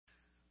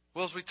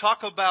Well, as we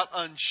talk about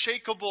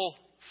unshakable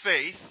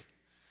faith,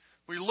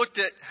 we looked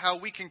at how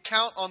we can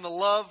count on the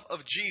love of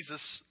Jesus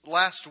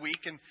last week.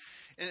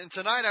 And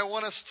tonight I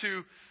want us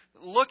to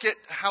look at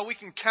how we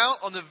can count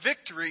on the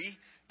victory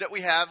that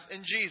we have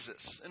in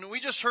Jesus. And we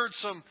just heard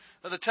some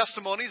of the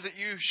testimonies that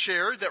you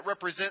shared that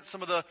represent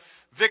some of the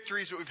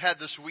victories that we've had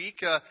this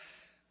week.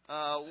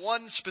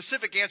 One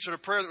specific answer to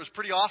prayer that was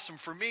pretty awesome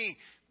for me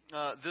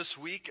this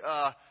week.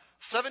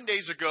 7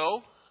 days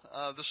ago,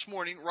 this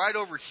morning, right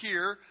over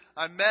here,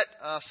 I met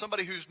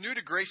somebody who's new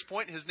to Grace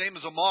Point. His name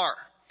is Amar.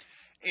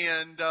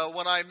 And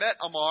when I met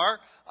Amar,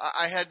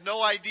 I had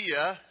no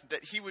idea that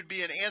he would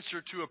be an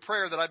answer to a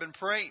prayer that I've been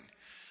praying.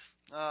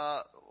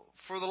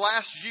 For the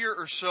last year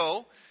or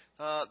so,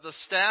 the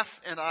staff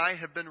and I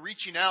have been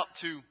reaching out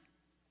to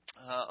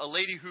a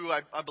lady who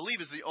I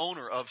believe is the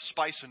owner of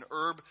Spice and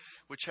Herb,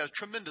 which has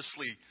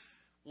tremendously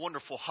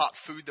wonderful hot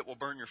food that will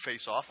burn your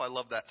face off. I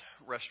love that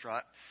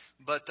restaurant.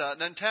 But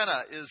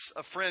Nantana is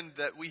a friend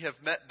that we have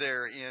met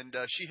there, and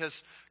she has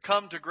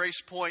come to Grace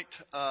Point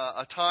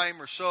a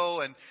time or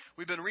so, and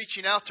we've been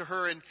reaching out to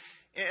her. And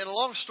a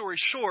long story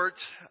short,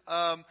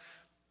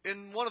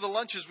 in one of the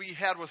lunches we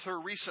had with her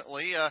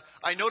recently,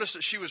 I noticed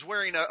that she was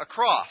wearing a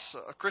cross,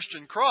 a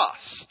Christian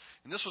cross.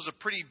 And this was a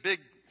pretty big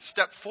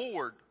step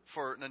forward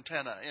for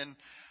Nantana. And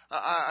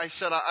I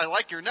said, I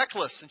like your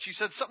necklace. And she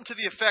said something to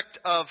the effect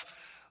of,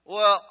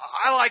 well,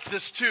 I like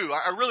this too.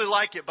 I really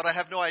like it, but I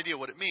have no idea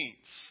what it means.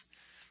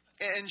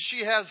 And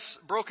she has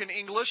broken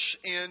English,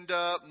 and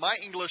my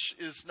English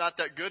is not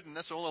that good, and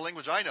that's the only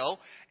language I know.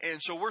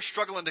 And so we're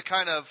struggling to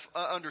kind of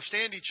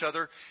understand each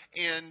other.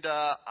 And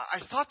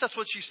I thought that's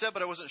what she said,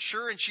 but I wasn't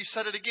sure. And she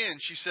said it again.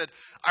 She said,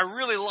 I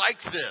really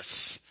like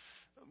this,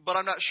 but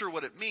I'm not sure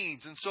what it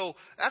means. And so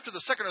after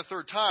the second or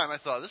third time, I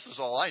thought, this is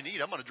all I need.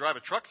 I'm going to drive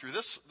a truck through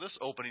this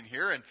opening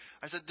here. And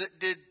I said,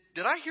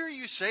 did I hear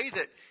you say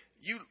that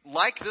you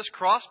like this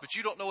cross, but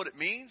you don't know what it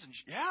means? And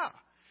she, yeah.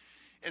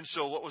 And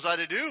so what was I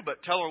to do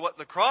but tell her what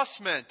the cross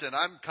meant? And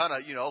I'm kind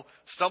of,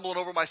 stumbling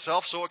over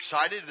myself, so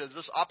excited at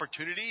this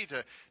opportunity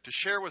to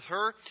share with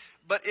her.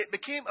 But it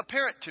became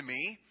apparent to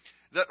me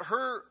that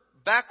her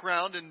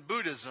background in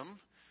Buddhism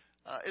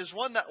is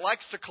one that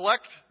likes to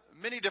collect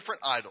many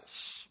different idols,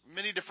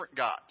 many different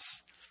gods.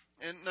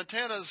 And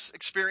Natana's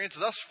experience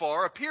thus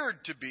far appeared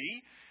to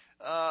be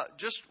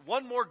just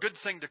one more good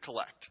thing to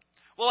collect.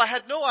 Well, I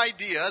had no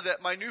idea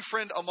that my new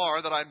friend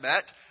Amar that I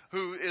met,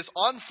 who is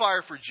on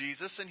fire for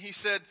Jesus, and he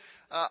said,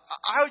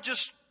 I would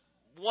just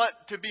want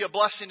to be a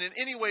blessing in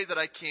any way that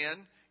I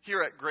can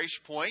here at Grace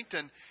Point.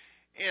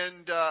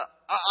 And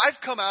I've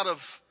come out of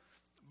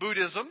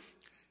Buddhism,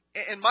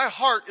 and my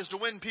heart is to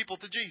win people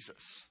to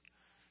Jesus.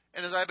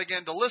 And as I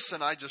began to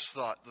listen, I just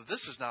thought,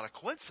 this is not a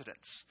coincidence.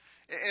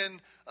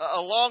 And a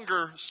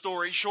longer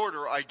story,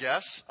 shorter, I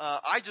guess,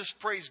 I just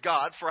praise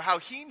God for how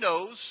He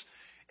knows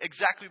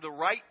exactly the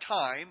right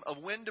time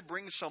of when to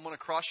bring someone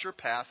across your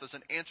path as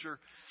an answer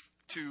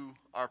to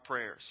our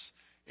prayers.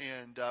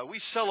 And we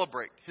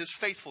celebrate His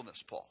faithfulness,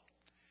 Paul.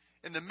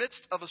 In the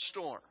midst of a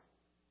storm,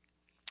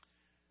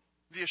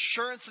 the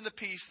assurance and the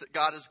peace that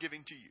God is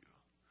giving to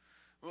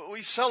you.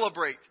 We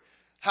celebrate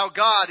how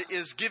God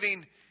is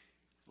giving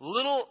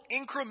little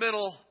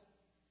incremental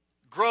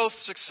growth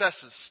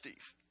successes, Steve,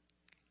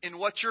 in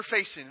what you're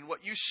facing and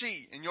what you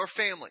see in your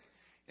family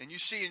and you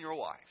see in your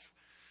wife.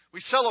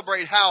 We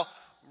celebrate how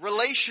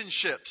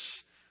relationships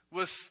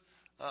with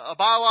a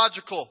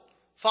biological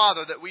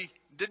father that we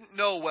didn't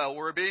know well,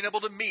 we're being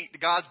able to meet.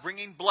 God's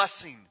bringing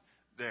blessing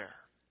there.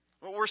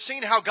 We're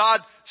seeing how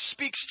God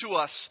speaks to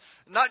us,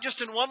 not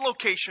just in one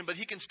location, but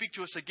He can speak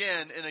to us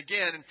again and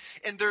again.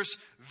 And there's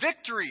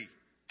victory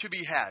to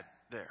be had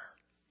there.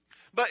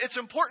 But it's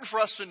important for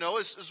us to know,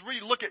 as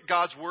we look at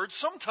God's Word,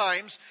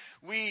 sometimes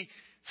we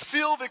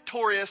feel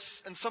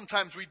victorious and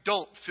sometimes we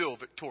don't feel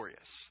victorious.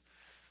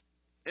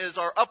 As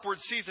our Upward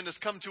season has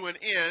come to an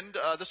end,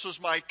 this was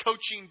my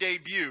coaching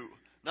debut,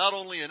 not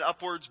only in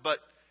Upwards, but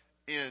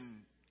in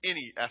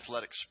any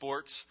athletic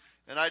sports.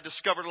 And I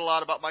discovered a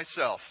lot about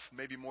myself,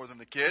 maybe more than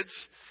the kids,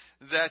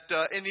 that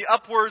in the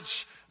Upwards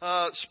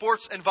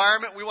sports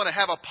environment, we want to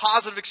have a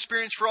positive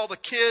experience for all the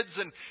kids.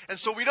 And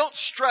so we don't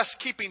stress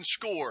keeping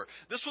score.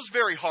 This was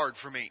very hard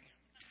for me.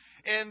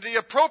 And the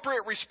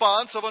appropriate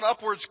response of an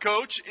Upwards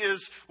coach is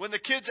when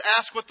the kids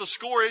ask what the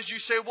score is, you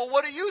say, well,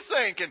 what do you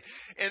think?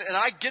 And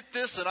I get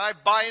this and I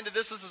buy into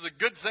this. This is a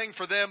good thing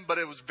for them, but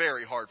it was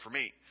very hard for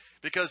me.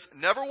 Because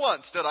never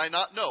once did I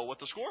not know what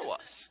the score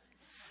was.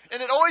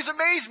 And it always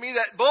amazed me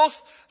that both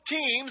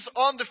teams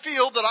on the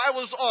field that I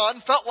was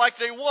on felt like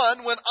they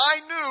won when I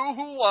knew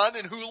who won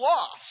and who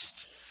lost.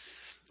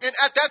 And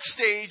at that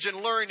stage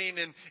in learning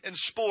in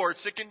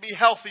sports, it can be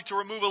healthy to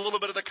remove a little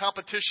bit of the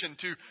competition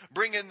to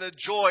bring in the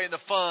joy and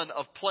the fun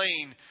of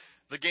playing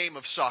the game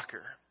of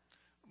soccer.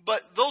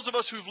 But those of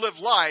us who've lived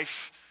life,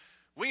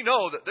 we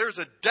know that there's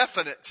a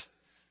definite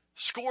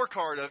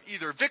scorecard of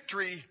either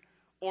victory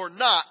or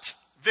not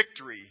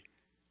victory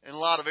in a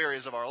lot of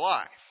areas of our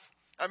life.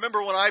 I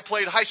remember when I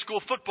played high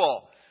school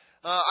football,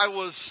 I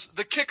was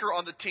the kicker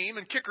on the team,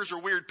 and kickers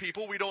are weird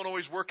people. We don't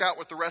always work out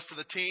with the rest of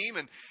the team,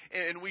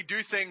 and we do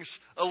things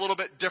a little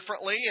bit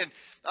differently. And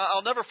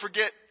I'll never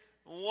forget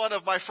one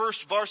of my first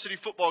varsity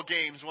football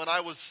games when I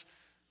was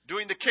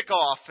doing the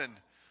kickoff, and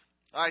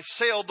I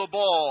sailed the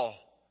ball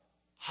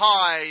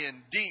high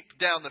and deep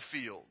down the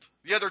field.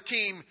 The other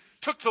team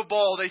took the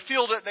ball, they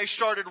fielded it, and they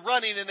started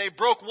running, and they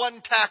broke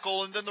one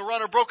tackle, and then the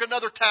runner broke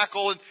another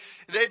tackle, and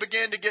they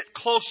began to get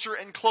closer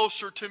and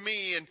closer to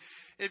me. And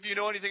if you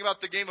know anything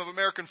about the game of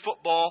American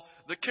football,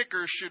 the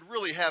kickers should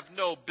really have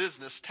no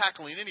business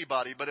tackling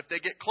anybody. But if they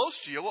get close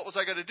to you, what was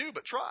I going to do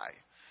but try?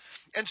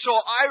 And so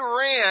I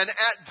ran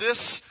at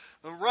this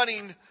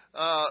running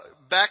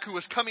back who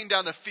was coming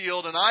down the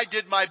field, and I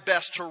did my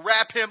best to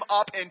wrap him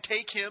up and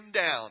take him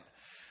down.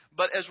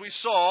 But as we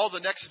saw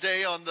the next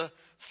day on the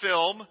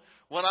film,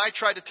 when I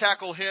tried to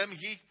tackle him,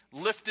 he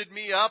lifted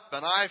me up,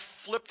 and I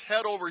flipped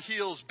head over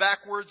heels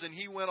backwards, and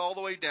he went all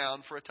the way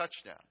down for a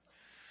touchdown.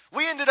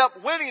 We ended up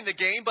winning the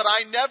game, but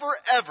I never,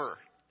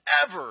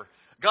 ever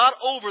got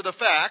over the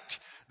fact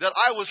that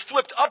I was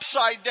flipped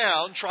upside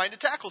down trying to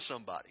tackle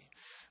somebody.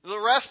 The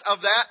rest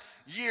of that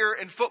year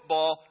in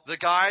football, the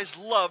guys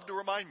loved to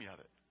remind me of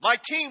it. My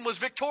team was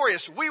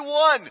victorious. We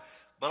won,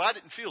 but I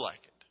didn't feel like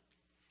it.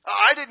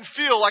 I didn't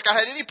feel like I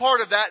had any part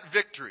of that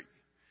victory.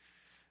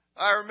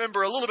 I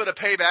remember a little bit of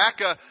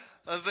payback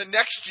the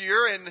next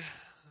year, and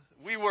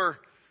we were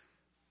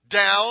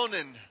down,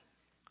 and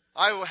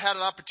I had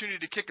an opportunity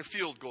to kick a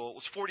field goal. It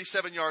was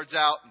 47 yards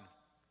out, and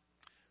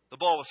the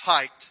ball was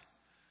hiked.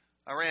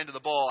 I ran to the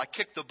ball. I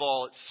kicked the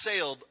ball. It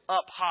sailed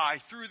up high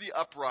through the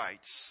uprights.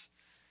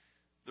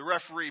 The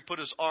referee put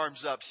his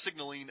arms up,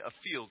 signaling a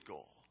field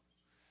goal.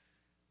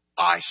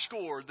 I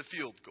scored the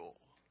field goal.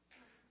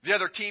 The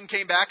other team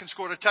came back and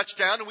scored a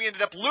touchdown, and we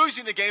ended up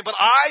losing the game, but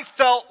I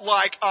felt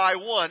like I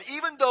won.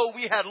 Even though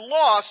we had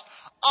lost,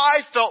 I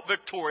felt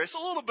victorious.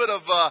 A little bit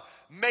of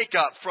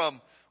makeup from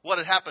what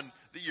had happened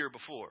the year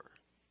before.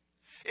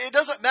 It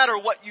doesn't matter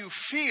what you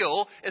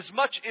feel as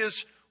much as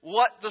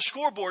what the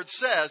scoreboard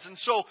says. And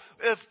so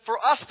for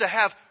us to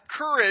have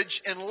courage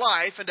in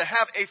life and to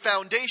have a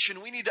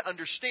foundation, we need to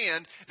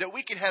understand that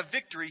we can have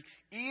victory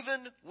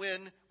even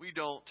when we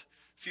don't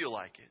feel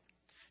like it.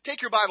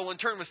 Take your Bible and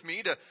turn with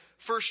me to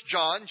 1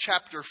 John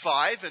chapter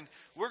 5, and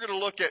we're going to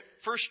look at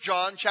 1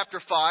 John chapter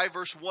 5,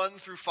 verse 1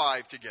 through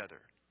 5 together.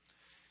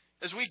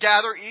 As we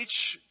gather each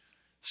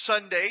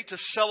Sunday to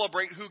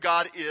celebrate who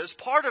God is,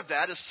 part of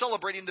that is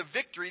celebrating the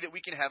victory that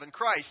we can have in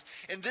Christ.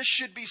 And this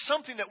should be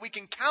something that we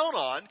can count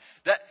on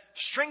that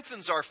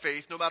strengthens our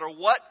faith no matter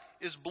what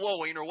is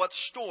blowing or what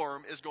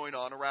storm is going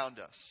on around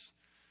us.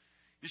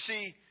 You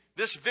see,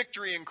 this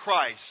victory in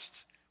Christ,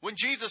 when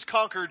Jesus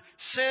conquered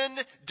sin,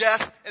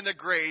 death, and the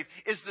grave,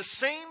 is the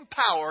same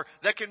power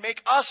that can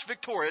make us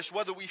victorious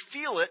whether we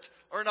feel it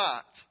or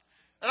not.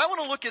 And I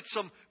want to look at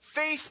some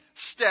faith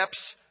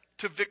steps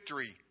to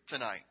victory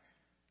tonight.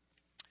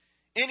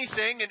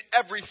 Anything and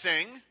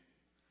everything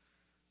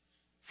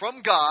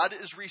from God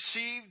is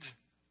received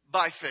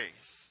by faith.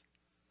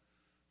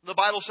 The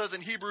Bible says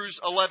in Hebrews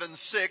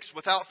 11:6,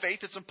 without faith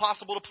it's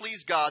impossible to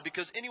please God,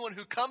 because anyone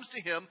who comes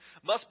to Him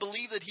must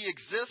believe that He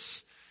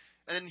exists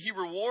and He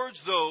rewards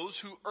those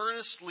who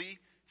earnestly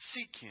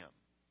seek Him.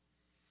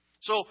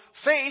 So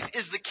faith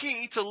is the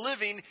key to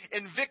living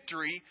in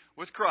victory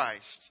with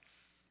Christ.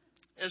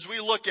 As we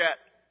look at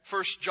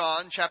 1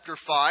 John chapter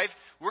 5,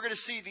 we're going to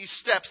see these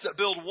steps that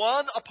build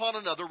one upon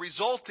another,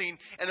 resulting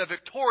in a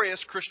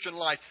victorious Christian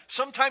life.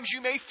 Sometimes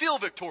you may feel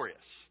victorious.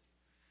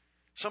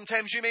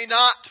 Sometimes you may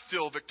not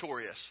feel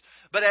victorious.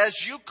 But as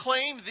you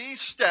claim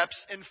these steps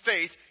in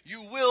faith,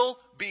 you will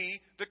be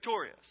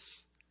victorious.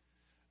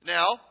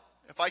 Now,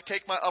 if I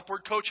take my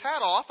upward coach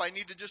hat off, I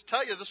need to just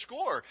tell you the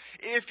score.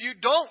 If you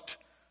don't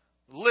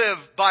live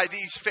by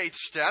these faith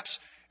steps,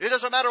 it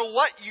doesn't matter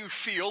what you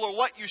feel or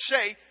what you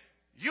say,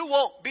 you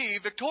won't be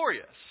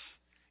victorious.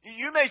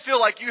 You may feel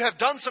like you have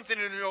done something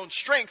in your own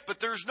strength, but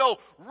there's no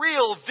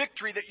real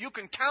victory that you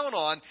can count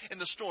on in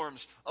the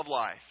storms of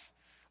life.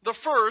 The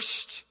first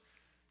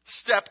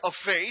step of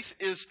faith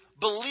is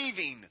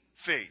believing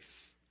faith.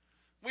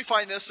 We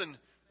find this in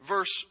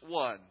verse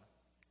 1.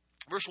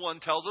 Verse 1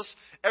 tells us,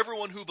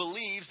 everyone who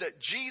believes that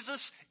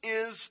Jesus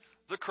is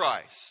the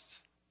Christ.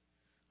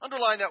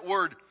 Underline that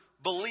word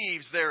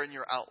believes there in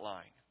your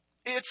outline.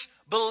 It's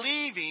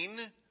believing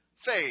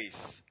faith.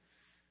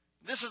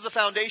 This is the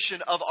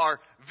foundation of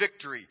our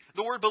victory.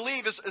 The word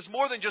believe is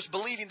more than just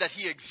believing that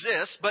He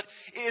exists, but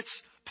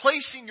it's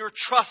placing your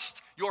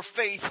trust, your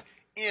faith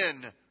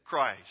in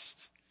Christ.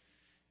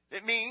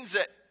 It means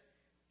that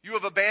you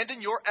have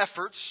abandoned your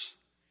efforts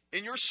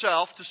in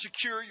yourself to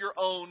secure your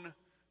own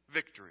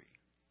victory.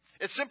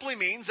 It simply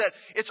means that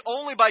it's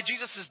only by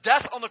Jesus'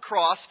 death on the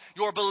cross,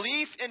 your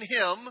belief in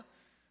Him,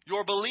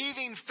 your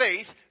believing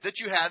faith, that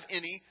you have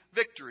any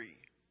victory.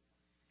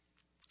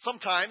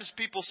 Sometimes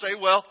people say,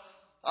 well,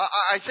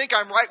 I think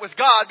I'm right with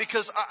God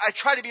because I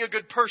try to be a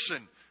good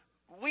person.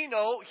 We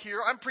know here,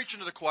 I'm preaching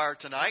to the choir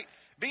tonight,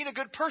 being a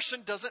good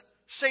person doesn't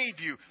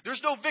save you.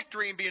 There's no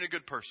victory in being a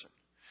good person.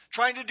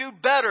 Trying to do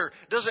better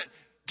doesn't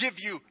give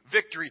you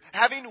victory.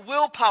 Having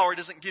willpower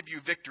doesn't give you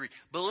victory.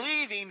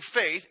 Believing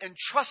faith and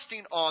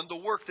trusting on the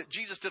work that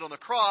Jesus did on the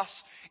cross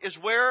is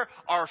where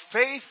our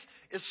faith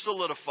is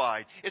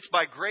solidified. It's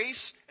by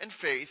grace and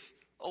faith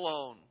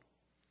alone.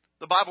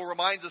 The Bible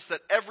reminds us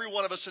that every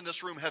one of us in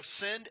this room have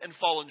sinned and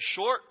fallen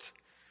short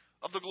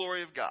of the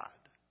glory of God.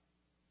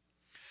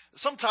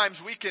 Sometimes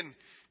we can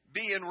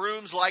be in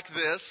rooms like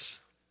this.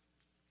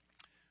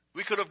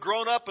 We could have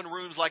grown up in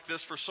rooms like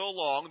this for so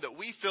long that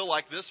we feel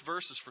like this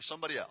verse is for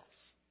somebody else.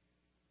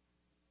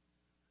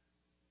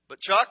 But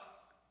Chuck,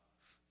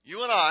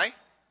 you and I,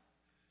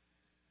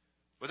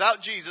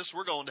 without Jesus,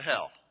 we're going to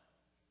hell.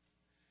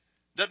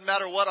 Doesn't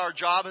matter what our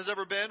job has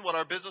ever been, what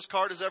our business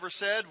card has ever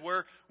said,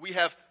 where we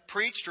have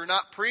preached or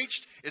not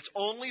preached. It's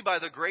only by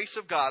the grace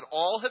of God.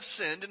 All have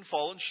sinned and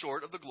fallen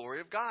short of the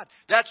glory of God.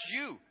 That's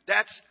you.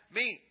 That's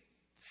me.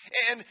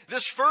 And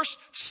this first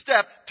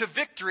step to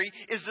victory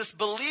is this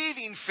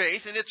believing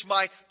faith, and it's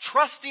my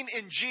trusting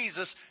in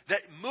Jesus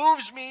that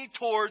moves me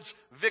towards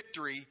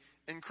victory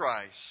in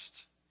Christ.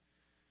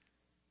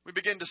 We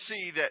begin to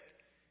see that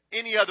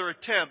any other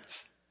attempt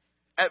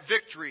at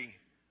victory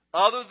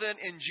other than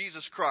in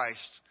Jesus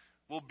Christ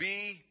will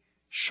be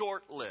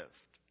short-lived.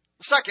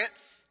 The second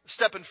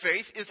step in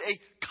faith is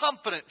a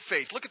confident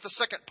faith. Look at the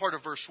second part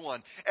of verse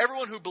 1.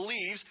 Everyone who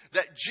believes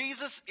that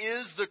Jesus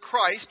is the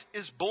Christ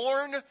is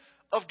born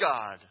of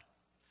God.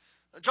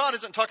 John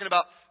isn't talking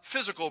about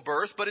physical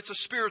birth, but it's a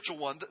spiritual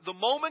one. The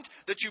moment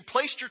that you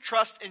placed your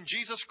trust in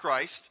Jesus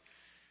Christ,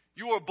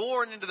 you are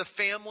born into the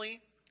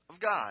family of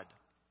God.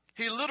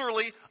 He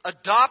literally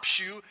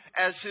adopts you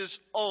as His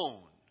own.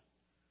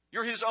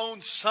 You're His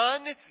own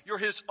son. You're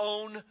His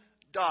own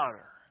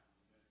daughter.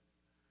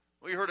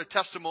 We heard a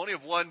testimony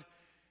of one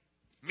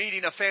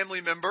meeting a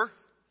family member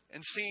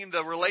and seeing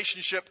the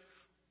relationship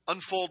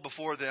unfold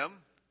before them.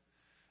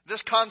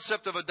 This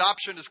concept of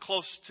adoption is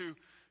close to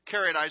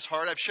Carrie and I's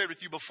heart. I've shared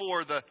with you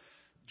before the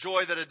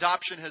joy that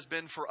adoption has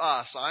been for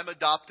us. I'm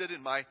adopted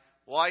and my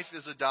wife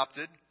is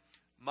adopted.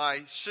 My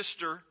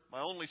sister, my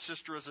only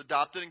sister, is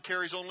adopted, and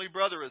Carrie's only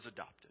brother is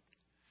adopted.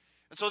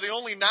 And so the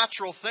only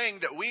natural thing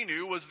that we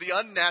knew was the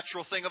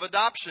unnatural thing of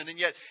adoption. And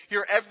yet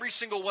here every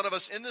single one of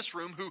us in this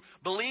room who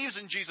believes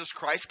in Jesus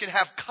Christ can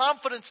have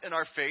confidence in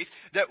our faith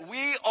that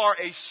we are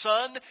a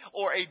son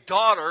or a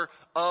daughter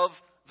of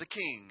the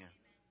King.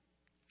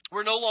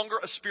 We're no longer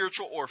a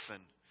spiritual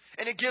orphan.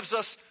 And it gives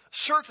us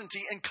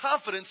certainty and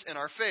confidence in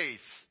our faith.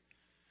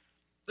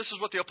 This is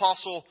what the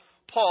Apostle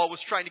Paul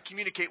was trying to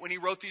communicate when he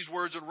wrote these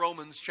words in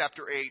Romans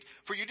chapter 8.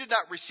 For you did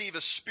not receive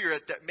a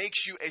spirit that makes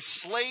you a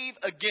slave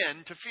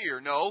again to fear.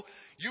 No,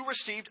 you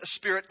received a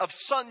spirit of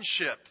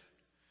sonship.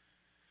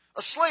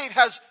 A slave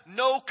has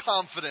no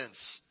confidence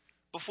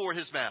before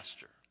his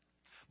master.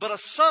 But a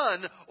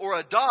son or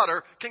a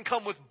daughter can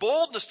come with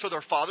boldness to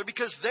their father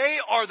because they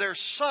are their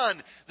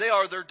son. They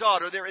are their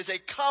daughter. There is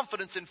a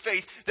confidence in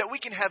faith that we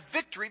can have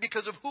victory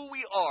because of who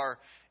we are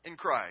in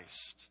Christ.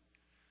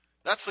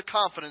 That's the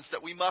confidence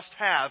that we must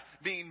have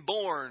being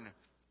born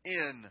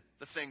in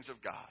the things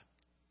of God.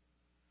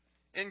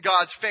 In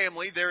God's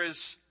family, there is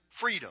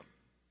freedom.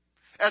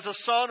 As a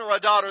son or a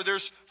daughter,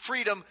 there's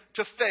freedom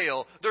to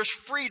fail. There's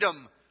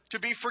freedom to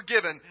be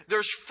forgiven.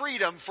 There's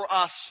freedom for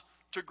us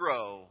to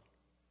grow.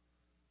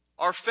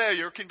 Our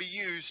failure can be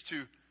used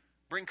to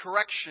bring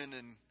correction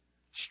and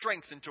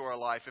strength into our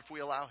life if we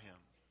allow Him.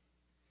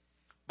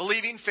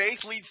 Believing faith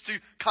leads to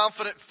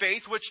confident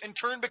faith, which in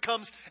turn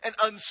becomes an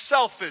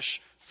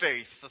unselfish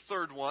faith. The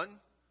third one,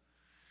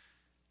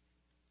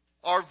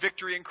 our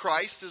victory in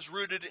Christ is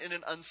rooted in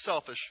an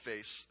unselfish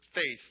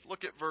faith.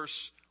 Look at verse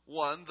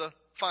 1, the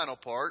final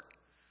part.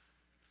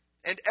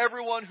 And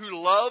everyone who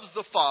loves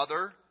the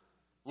Father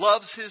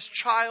loves his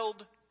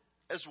child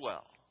as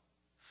well.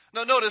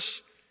 Now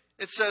notice,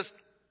 it says,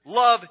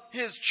 love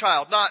his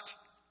child, not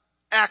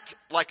act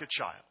like a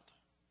child.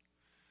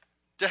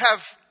 To have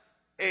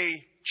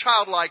a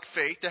childlike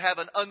faith, to have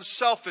an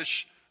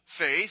unselfish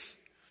faith,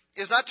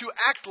 is not to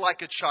act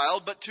like a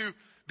child, but to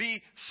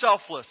be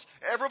selfless.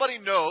 Everybody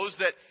knows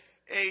that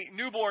a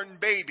newborn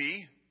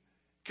baby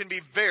can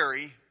be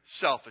very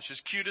selfish.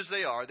 As cute as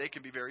they are, they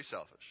can be very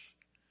selfish.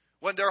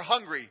 When they're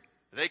hungry,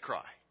 they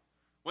cry.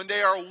 When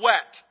they are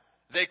wet,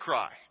 they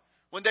cry.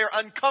 When they're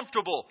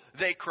uncomfortable,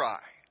 they cry.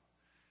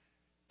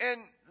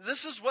 And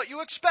this is what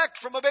you expect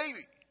from a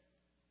baby.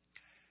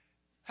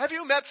 Have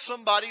you met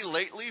somebody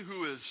lately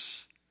who is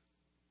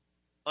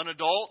an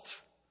adult,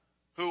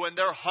 who when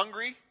they're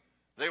hungry,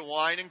 they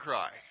whine and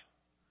cry?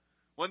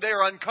 When they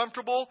are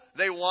uncomfortable,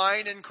 they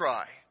whine and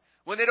cry.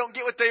 When they don't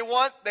get what they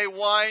want, they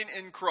whine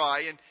and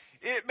cry. And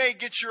it may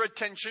get your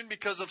attention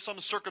because of some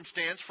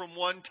circumstance from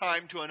one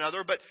time to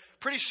another, but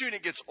pretty soon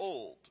it gets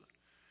old.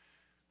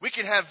 We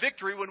can have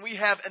victory when we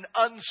have an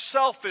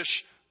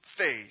unselfish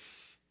faith.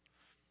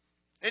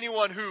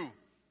 Anyone who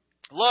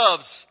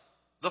loves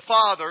the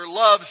Father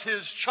loves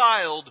his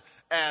child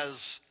as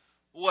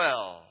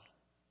well.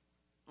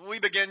 We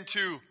begin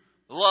to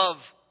love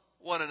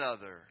one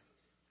another.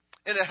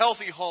 In a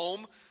healthy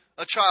home,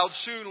 a child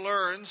soon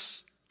learns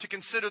to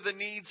consider the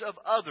needs of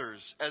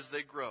others as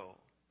they grow.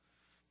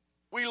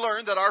 we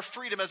learn that our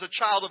freedom as a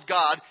child of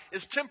God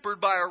is tempered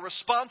by our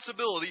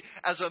responsibility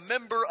as a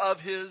member of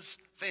His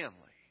family.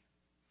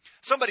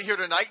 Somebody here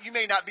tonight, you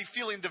may not be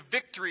feeling the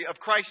victory of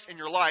Christ in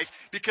your life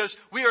because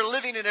we are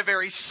living in a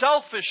very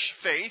selfish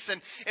faith,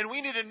 and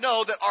we need to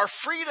know that our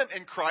freedom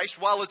in Christ,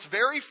 while it's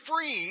very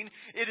freeing,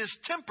 it is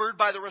tempered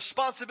by the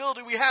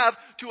responsibility we have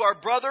to our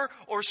brother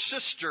or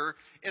sister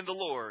in the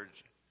Lord.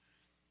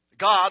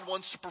 God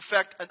wants to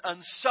perfect an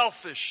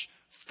unselfish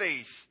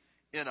faith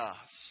in us.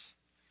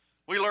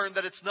 We learn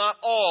that it's not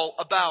all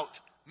about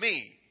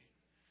me.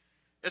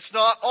 It's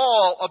not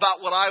all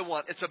about what I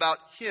want. It's about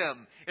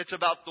Him. It's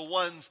about the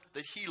ones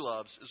that He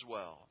loves as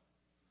well.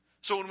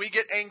 So when we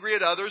get angry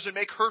at others and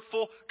make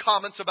hurtful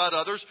comments about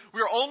others,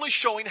 we are only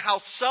showing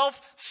how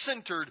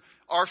self-centered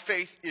our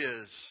faith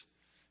is,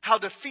 how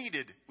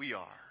defeated we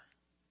are.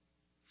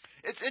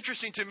 It's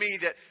interesting to me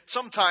that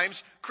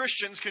sometimes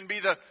Christians can be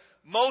the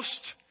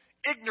most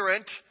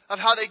ignorant of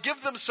how they give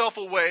themselves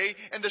away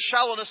in the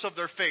shallowness of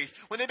their faith.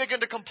 When they begin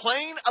to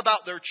complain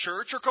about their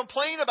church or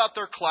complain about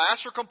their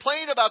class or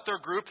complain about their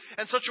group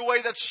in such a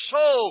way that's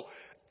so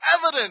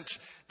evident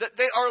that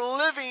they are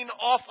living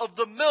off of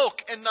the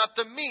milk and not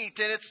the meat,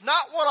 and it's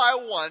not what I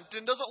want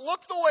and doesn't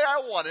look the way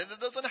I want it, and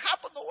it doesn't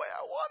happen the way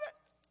I want it.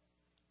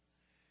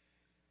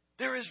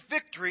 There is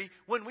victory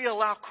when we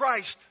allow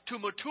Christ to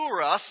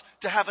mature us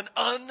to have an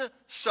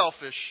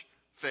unselfish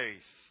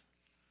faith.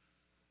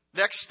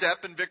 Next step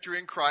in victory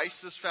in Christ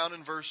is found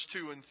in verse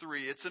 2 and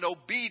 3. It's an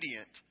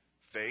obedient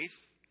faith.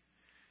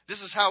 This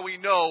is how we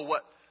know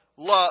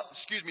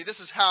This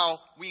is how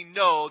we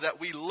know that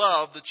we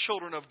love the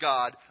children of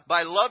God,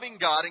 by loving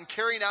God and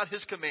carrying out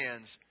His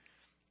commands.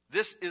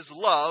 This is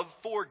love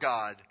for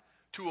God,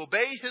 to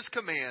obey His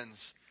commands,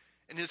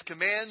 and His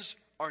commands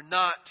are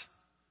not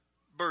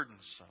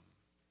burdensome.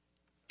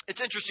 It's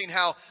interesting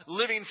how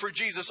living for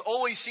Jesus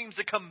always seems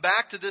to come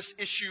back to this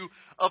issue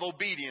of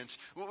obedience.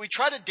 We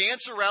try to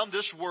dance around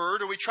this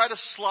word, or we try to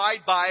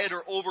slide by it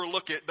or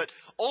overlook it, but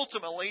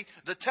ultimately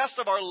the test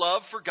of our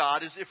love for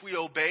God is if we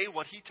obey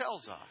what He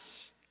tells us.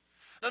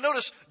 Now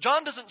notice,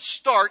 John doesn't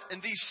start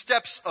in these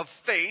steps of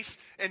faith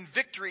and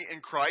victory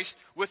in Christ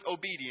with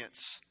obedience.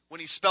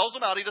 When he spells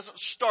them out, he doesn't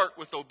start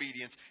with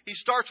obedience. He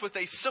starts with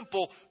a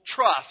simple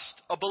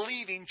trust, a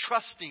believing,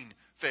 trusting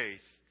faith,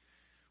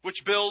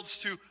 which builds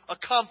to a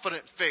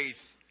confident faith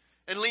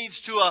and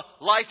leads to a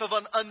life of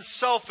an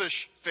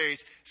unselfish faith.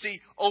 See,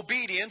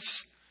 obedience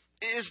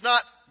is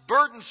not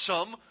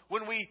burdensome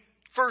when we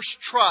first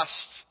trust,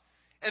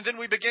 and then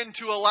we begin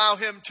to allow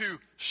Him to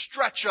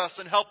stretch us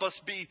and help us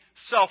be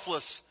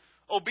selfless.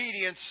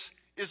 Obedience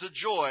is a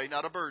joy,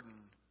 not a burden.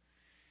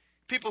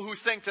 People who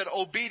think that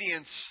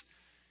obedience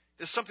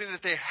is something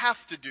that they have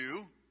to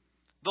do,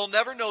 they'll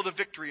never know the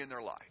victory in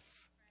their life.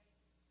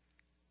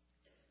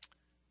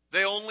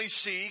 They only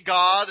see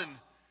God and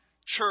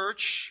church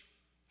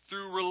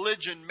through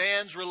religion,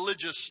 man's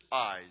religious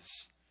eyes.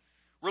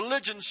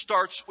 Religion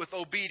starts with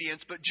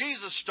obedience, but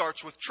Jesus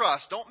starts with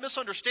trust. Don't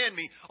misunderstand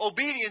me.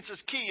 Obedience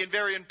is key and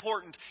very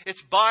important.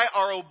 It's by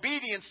our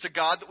obedience to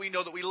God that we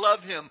know that we love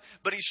Him.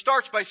 But He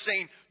starts by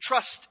saying,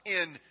 trust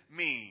in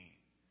me.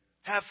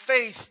 Have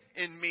faith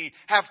in me.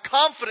 Have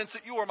confidence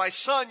that you are my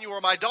son, you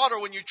are my daughter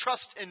when you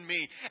trust in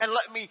me. And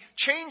let me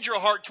change your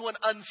heart to an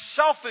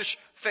unselfish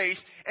faith.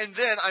 And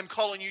then I'm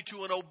calling you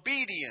to an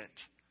obedient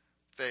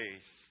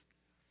faith.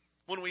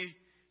 When we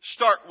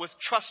start with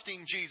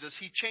trusting Jesus,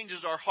 He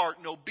changes our heart,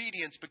 and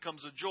obedience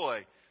becomes a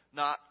joy,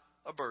 not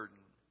a burden.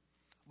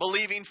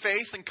 Believing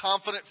faith and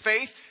confident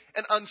faith,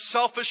 an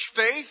unselfish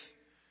faith,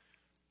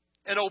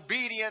 an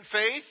obedient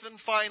faith, and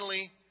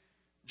finally,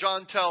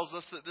 John tells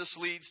us that this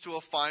leads to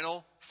a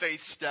final faith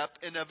step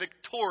in a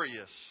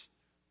victorious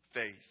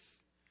faith.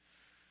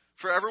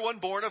 For everyone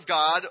born of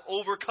God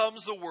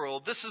overcomes the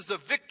world. This is the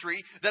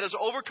victory that has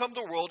overcome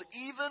the world,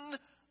 even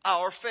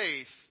our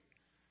faith.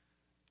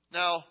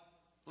 Now,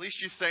 at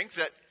least you think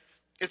that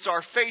it's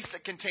our faith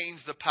that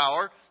contains the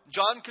power.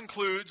 John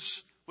concludes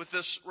with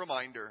this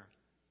reminder.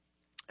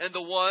 And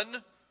the ones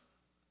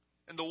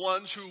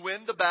who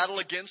win the battle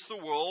against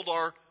the world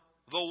are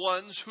the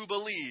ones who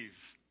believe.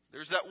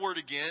 There's that word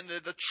again,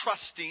 the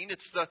trusting.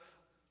 It's the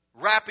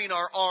wrapping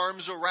our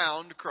arms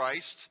around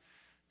Christ.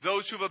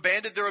 Those who've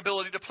abandoned their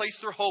ability to place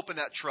their hope in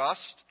that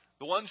trust.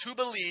 The ones who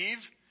believe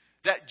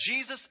that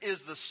Jesus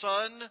is the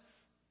Son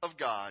of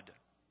God.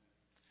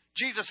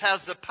 Jesus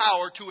has the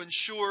power to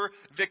ensure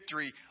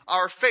victory.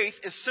 Our faith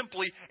is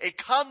simply a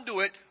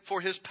conduit for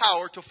His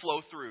power to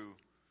flow through.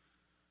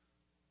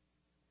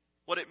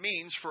 What it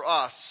means for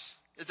us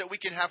is that we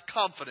can have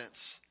confidence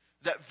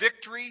that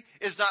victory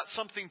is not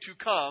something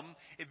to come.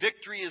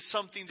 Victory is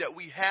something that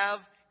we have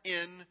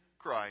in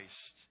Christ.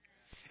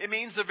 It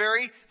means the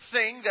very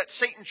thing that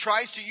Satan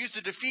tries to use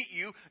to defeat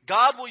you,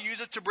 God will use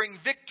it to bring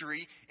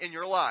victory in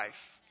your life.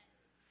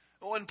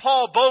 When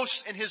Paul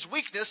boasts in his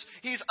weakness,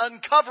 he's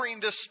uncovering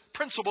this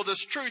principle,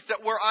 this truth,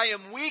 that where I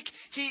am weak,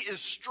 He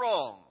is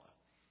strong.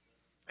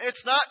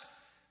 It's not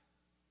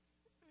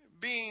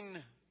being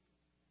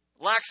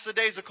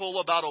lackadaisical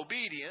about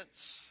obedience,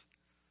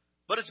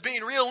 But it's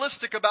being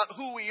realistic about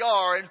who we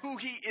are and who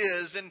He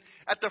is. And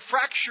at the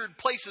fractured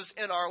places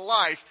in our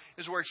life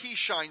is where He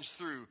shines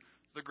through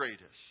the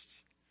greatest.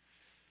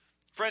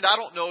 Friend, I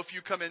don't know if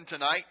you come in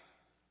tonight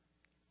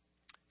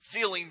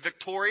feeling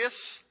victorious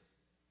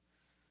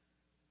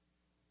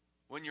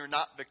when you're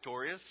not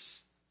victorious,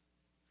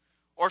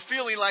 or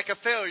feeling like a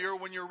failure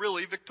when you're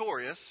really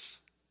victorious,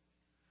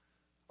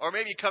 or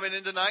maybe coming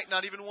in tonight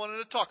not even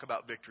wanting to talk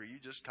about victory. You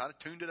just kind of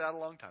tuned it out a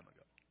long time ago.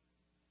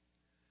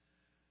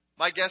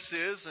 My guess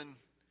is, and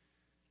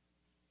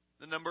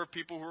the number of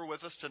people who are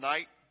with us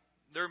tonight,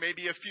 there may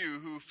be a few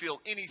who feel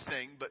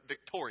anything but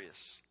victorious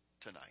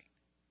tonight.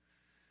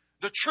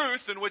 The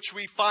truth in which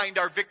we find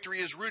our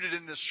victory is rooted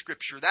in this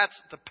Scripture. That's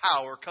the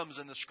power, comes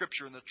in the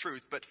Scripture and the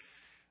truth. But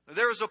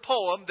there is a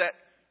poem that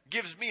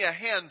gives me a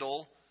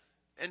handle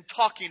in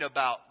talking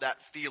about that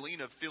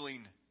feeling of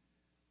feeling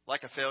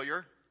like a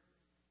failure.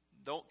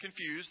 Don't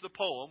confuse the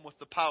poem with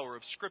the power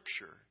of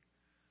Scripture.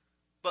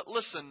 But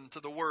listen to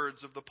the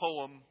words of the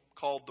poem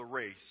called The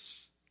Race.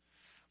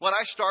 When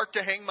I start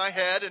to hang my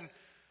head in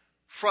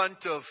front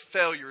of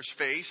failure's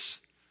face,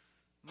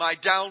 my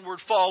downward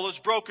fall is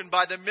broken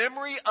by the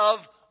memory of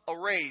a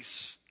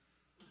race.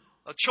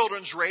 A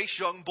children's race,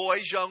 young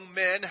boys, young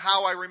men,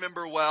 how I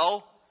remember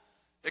well.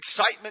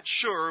 Excitement,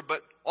 sure,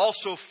 but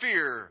also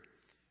fear.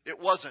 It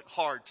wasn't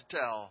hard to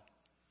tell.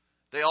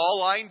 They all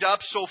lined up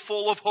so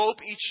full of hope,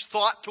 each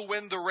thought to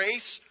win the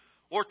race,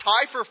 or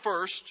tie for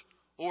first,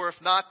 or if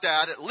not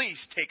that, at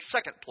least take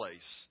second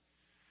place.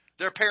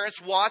 Their parents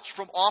watched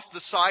from off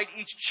the side,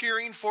 each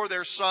cheering for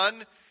their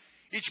son.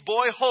 Each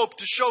boy hoped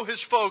to show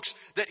his folks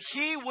that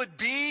he would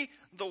be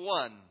the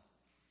one.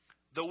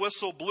 The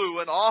whistle blew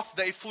and off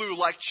they flew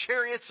like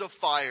chariots of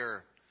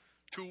fire.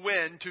 To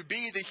win, to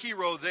be the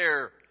hero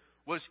there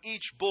was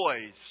each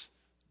boy's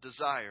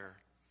desire.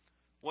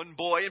 One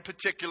boy in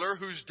particular,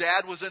 whose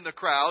dad was in the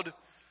crowd,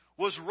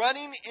 was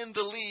running in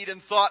the lead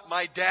and thought,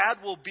 my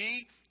dad will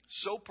be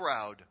so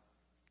proud.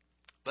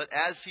 But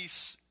as he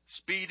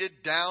speeded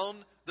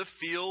down the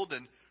field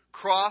and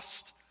crossed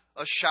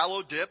a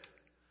shallow dip,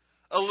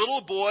 a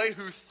little boy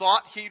who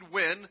thought he'd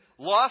win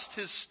lost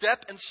his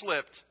step and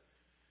slipped.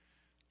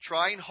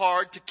 Trying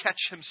hard to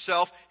catch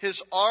himself,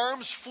 his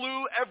arms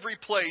flew every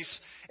place,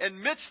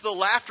 and midst the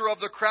laughter of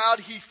the crowd,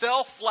 he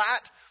fell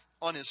flat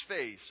on his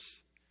face.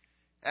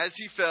 As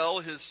he fell,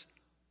 his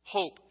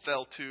hope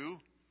fell too.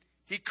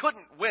 He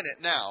couldn't win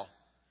it now.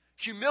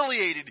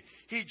 Humiliated,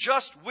 he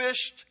just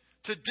wished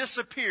to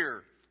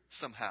disappear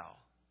somehow.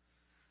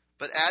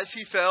 But as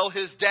he fell,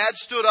 his dad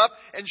stood up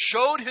and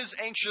showed his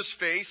anxious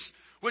face,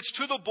 which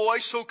to the boy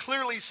so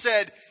clearly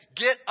said,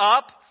 get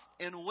up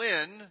and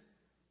win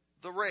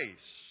the race.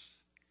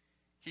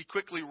 He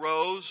quickly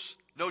rose,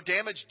 no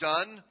damage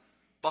done,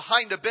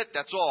 behind a bit,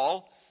 that's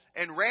all,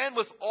 and ran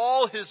with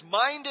all his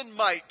mind and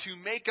might to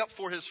make up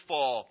for his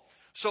fall.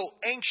 So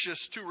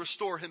anxious to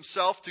restore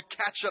himself, to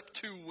catch up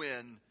to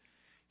win.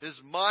 His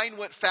mind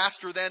went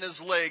faster than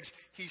his legs.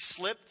 He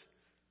slipped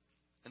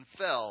and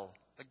fell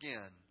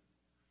again.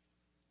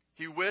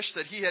 He wished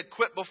that he had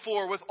quit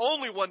before with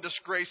only one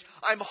disgrace.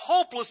 I'm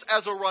hopeless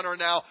as a runner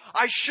now.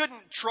 I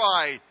shouldn't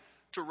try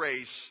to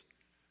race.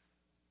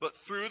 But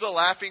through the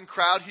laughing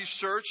crowd he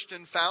searched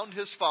and found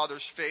his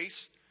father's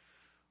face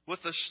with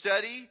a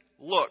steady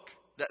look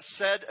that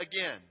said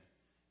again,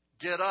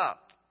 get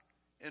up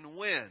and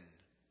win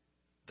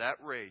that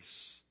race.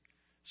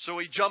 So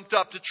he jumped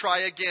up to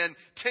try again,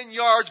 10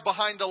 yards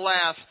behind the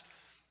last.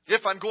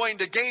 If I'm going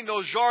to gain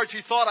those yards,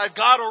 he thought, I've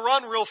got to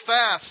run real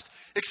fast.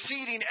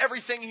 Exceeding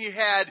everything he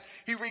had,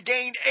 he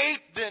regained 8,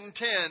 then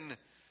 10.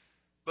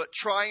 But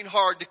trying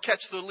hard to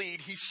catch the lead,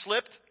 he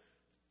slipped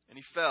and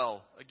he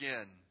fell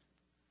again.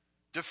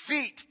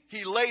 Defeat,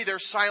 he lay there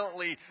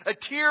silently. A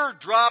tear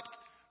dropped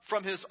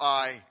from his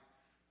eye.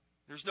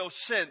 There's no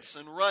sense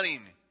in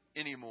running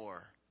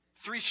anymore.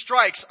 3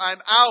 strikes, I'm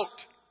out.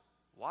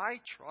 Why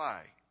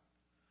try?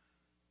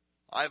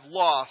 I've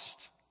lost.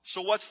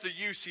 So what's the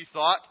use, he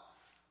thought.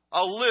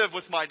 I'll live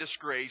with my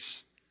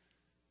disgrace.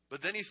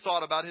 But then he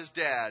thought about his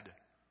dad,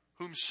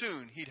 whom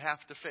soon he'd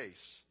have to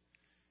face.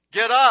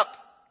 Get up!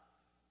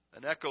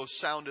 An echo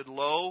sounded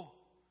low.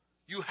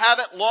 You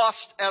haven't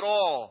lost at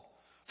all.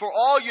 For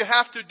all you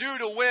have to do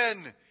to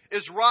win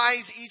is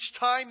rise each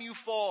time you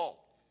fall.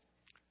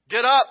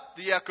 Get up,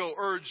 the echo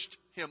urged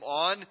him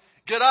on.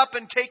 Get up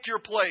and take your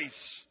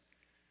place.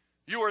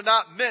 You are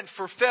not meant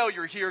for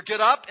failure here. Get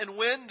up and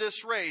win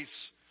this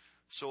race.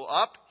 So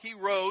up he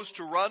rose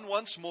to run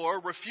once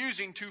more,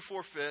 refusing to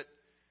forfeit.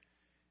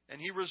 And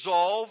he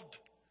resolved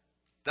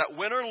that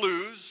win or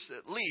lose,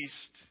 at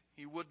least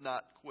he would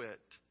not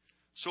quit.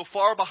 So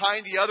far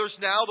behind the others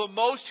now, the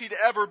most he'd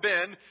ever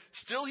been,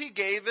 still he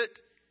gave it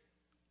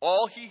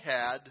all he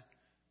had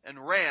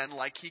and ran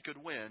like he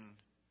could win.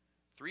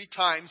 3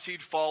 times he'd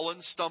fallen,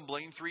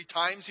 stumbling. 3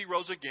 times he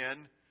rose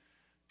again.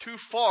 Too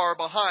far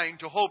behind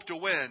to hope to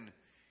win,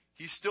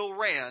 he still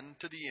ran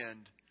to the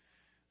end.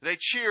 They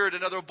cheered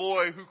another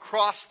boy who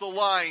crossed the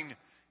line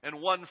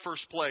and won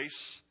first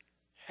place.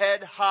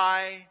 Head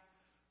high,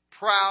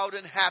 proud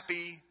and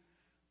happy,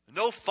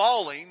 No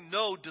falling,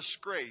 no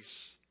disgrace.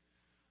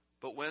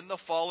 But when the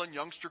fallen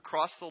youngster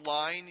crossed the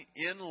line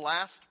in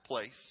last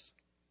place,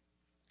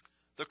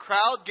 the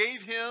crowd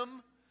gave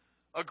him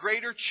a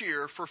greater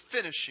cheer for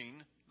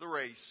finishing the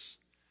race.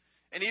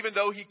 And even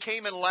though he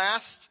came in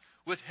last,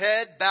 with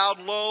head bowed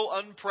low,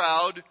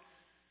 unproud,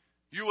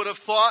 you would have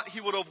thought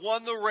he would have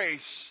won the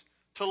race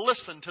to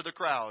listen to the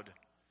crowd.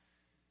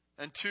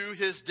 And to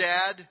his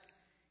dad,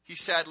 he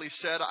sadly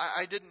said,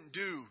 I didn't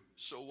do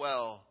so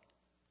well.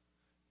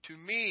 To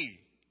me,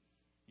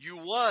 you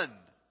won,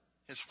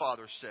 his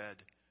father said.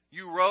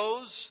 You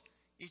rose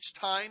each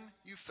time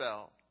you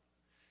fell.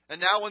 And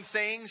now when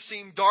things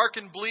seem dark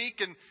and bleak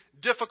and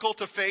difficult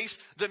to face,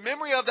 the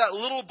memory of that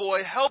little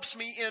boy helps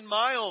me in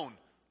my own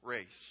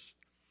race.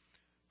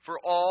 For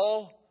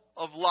all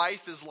of life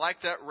is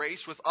like that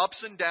race with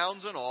ups and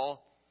downs and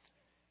all.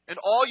 And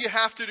all you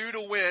have to do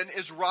to win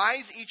is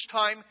rise each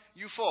time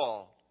you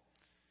fall.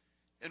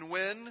 And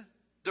when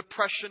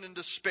depression and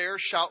despair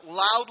shout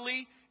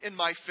loudly in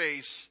my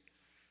face,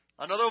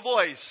 another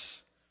voice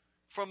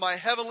from my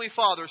Heavenly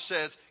Father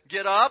says,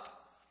 get up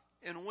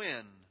and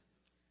win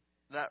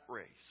that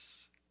race.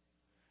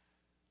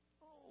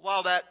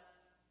 While that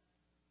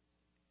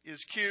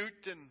is cute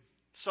and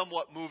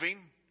somewhat moving,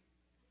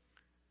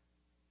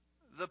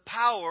 the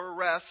power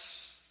rests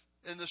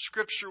in the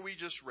scripture we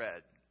just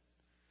read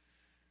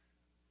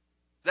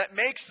that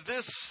makes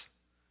this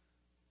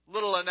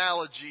little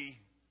analogy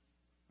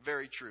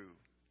very true.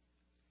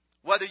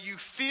 Whether you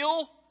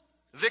feel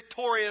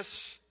victorious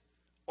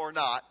or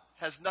not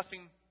has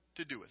nothing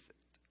to do with it.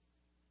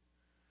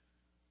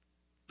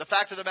 The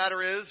fact of the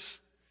matter is,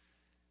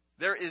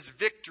 there is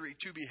victory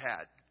to be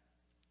had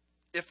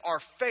if our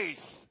faith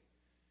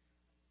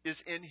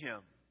is in Him.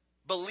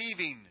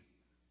 Believing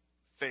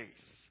faith.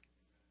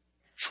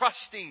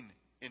 Trusting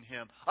in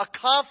Him. A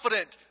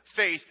confident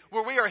faith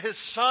where we are His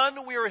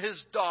son, we are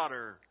His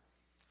daughter.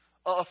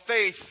 A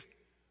faith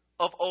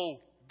of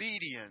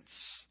obedience.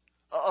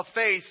 A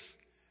faith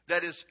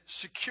that is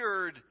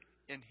secured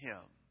in Him.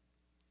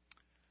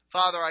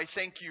 Father, I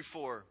thank You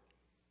for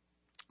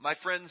my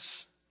friends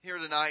here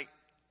tonight.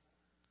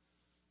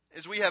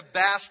 As we have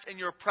basked in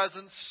Your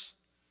presence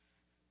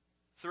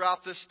throughout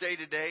this day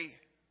today,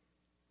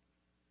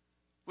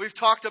 we've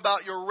talked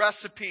about Your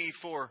recipe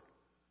for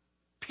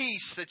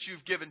peace that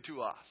You've given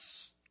to us.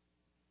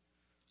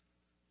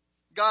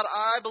 God,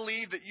 I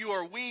believe that You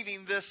are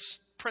weaving this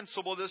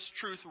principle, this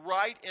truth,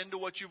 right into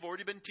what You've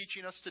already been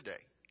teaching us today.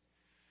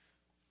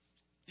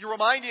 You're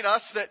reminding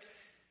us that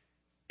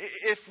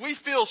if we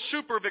feel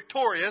super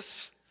victorious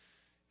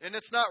and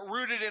it's not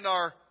rooted in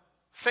our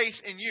faith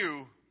in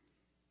You,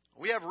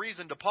 we have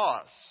reason to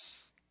pause.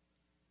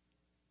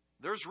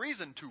 There's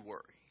reason to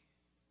worry.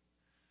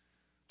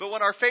 But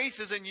when our faith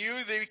is in You,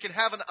 then we can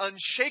have an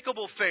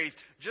unshakable faith,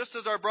 just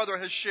as our brother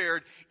has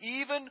shared,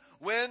 even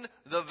when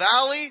the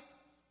valley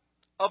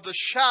of the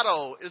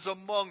shadow is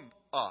among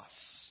us.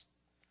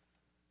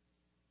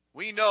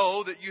 We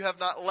know that You have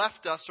not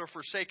left us or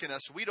forsaken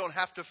us. We don't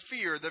have to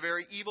fear the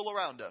very evil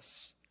around us.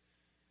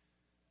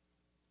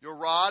 Your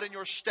rod and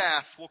Your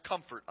staff will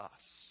comfort us.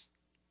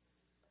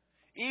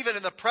 Even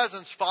in the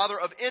presence, Father,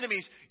 of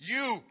enemies,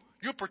 You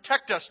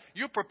protect us.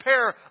 You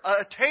prepare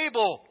a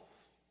table,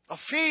 a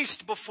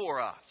feast before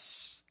us.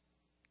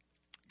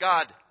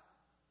 God,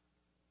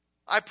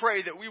 I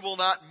pray that we will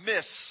not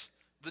miss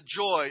the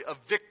joy of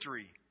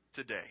victory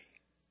today.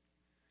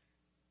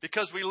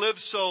 Because we live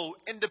so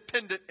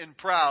independent and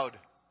proud.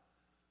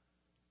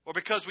 Or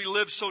because we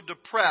live so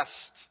depressed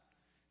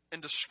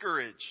and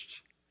discouraged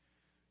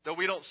that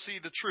we don't see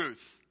the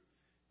truth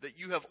that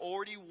You have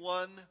already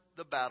won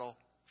the battle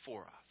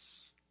for us.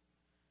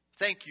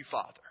 Thank You,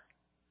 Father,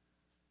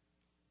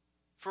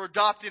 for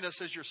adopting us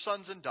as Your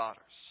sons and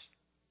daughters.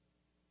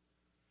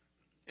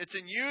 It's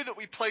in You that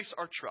we place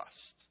our trust.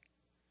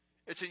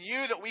 It's in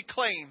You that we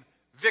claim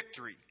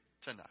victory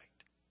tonight.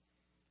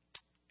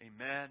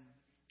 Amen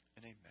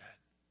and amen.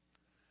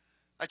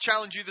 I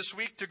challenge you this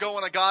week to go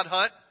on a God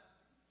hunt.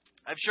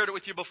 I've shared it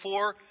with you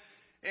before.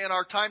 In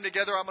our time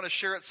together, I'm going to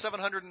share it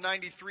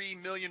 793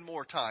 million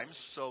more times,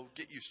 so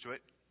get used to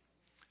it.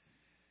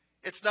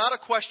 It's not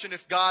a question if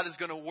God is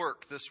going to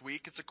work this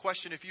week. It's a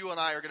question if you and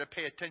I are going to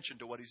pay attention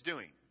to what He's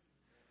doing.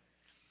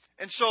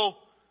 And so,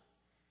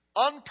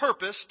 on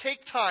purpose, take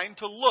time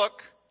to look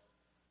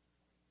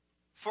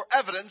for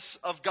evidence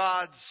of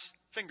God's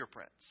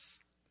fingerprints.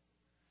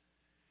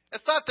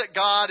 It's not that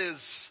God is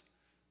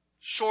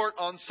short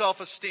on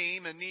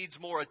self-esteem and needs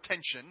more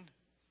attention.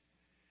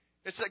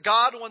 It's that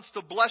God wants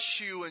to bless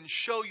you and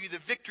show you the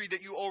victory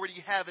that you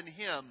already have in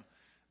Him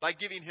by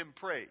giving Him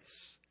praise.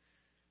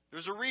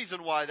 There's a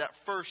reason why that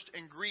first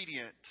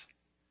ingredient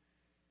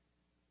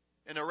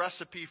in a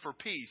recipe for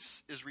peace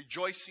is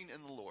rejoicing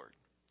in the Lord.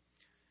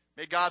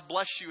 May God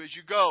bless you as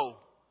you go.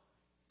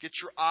 Get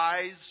your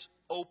eyes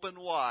open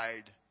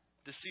wide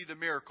to see the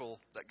miracle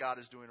that God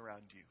is doing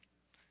around you.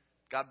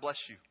 God bless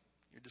you.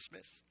 You're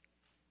dismissed.